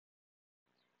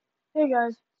Hey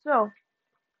guys,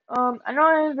 I know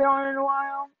I haven't been on in a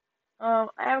while.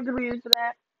 I have good reasons for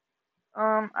that.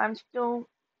 I'm still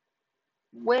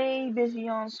way busy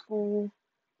on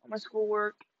my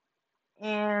schoolwork,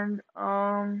 and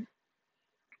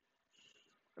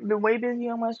I've been way busy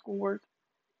on my schoolwork,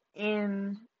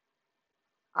 and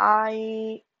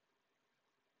I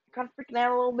kind of freaking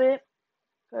out a little bit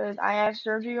because I have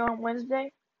surgery on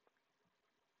Wednesday.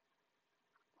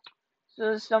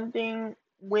 So something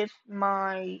with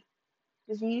my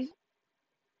disease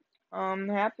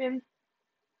happened.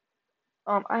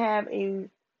 I have a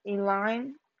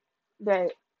line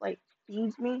that like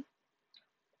feeds me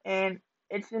and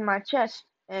it's in my chest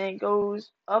and it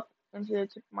goes up into the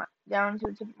tip of my down to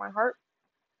the tip of my heart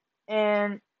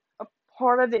and a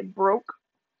part of it broke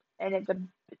and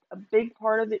a big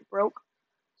part of it broke.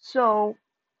 So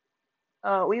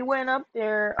we went up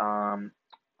there on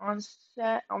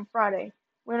Friday.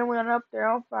 We went up there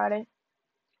on Friday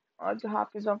to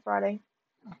Hopkins on Friday.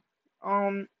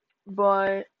 Um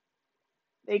but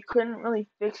they couldn't really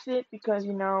fix it because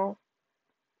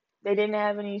they didn't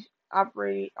have any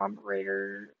operating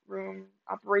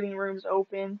rooms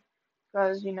open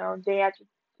because day after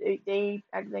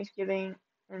Thanksgiving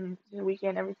and the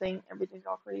weekend everything's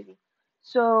all crazy.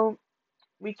 So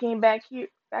we came back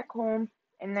home,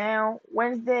 and now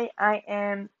Wednesday I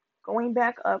am going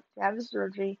back up to have the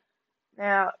surgery.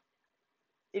 Now,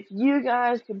 if you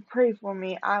guys could pray for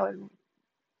me, I would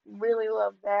really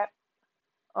love that.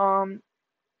 Um,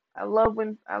 I love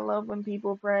when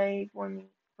people pray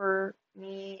for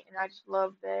me, and I just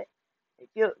love that.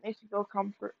 It makes me feel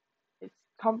comfort. It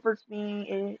comforts me.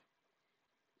 It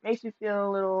makes me feel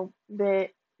a little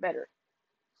bit better.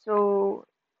 So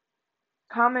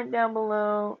comment down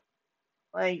below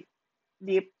like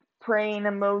the praying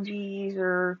emojis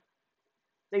or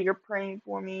that you're praying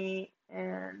for me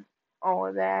and all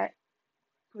of that,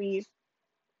 please.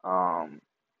 Um,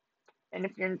 and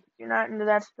if you're not into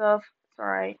that stuff, it's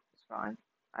alright. It's fine.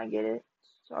 I get it.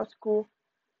 So it's cool.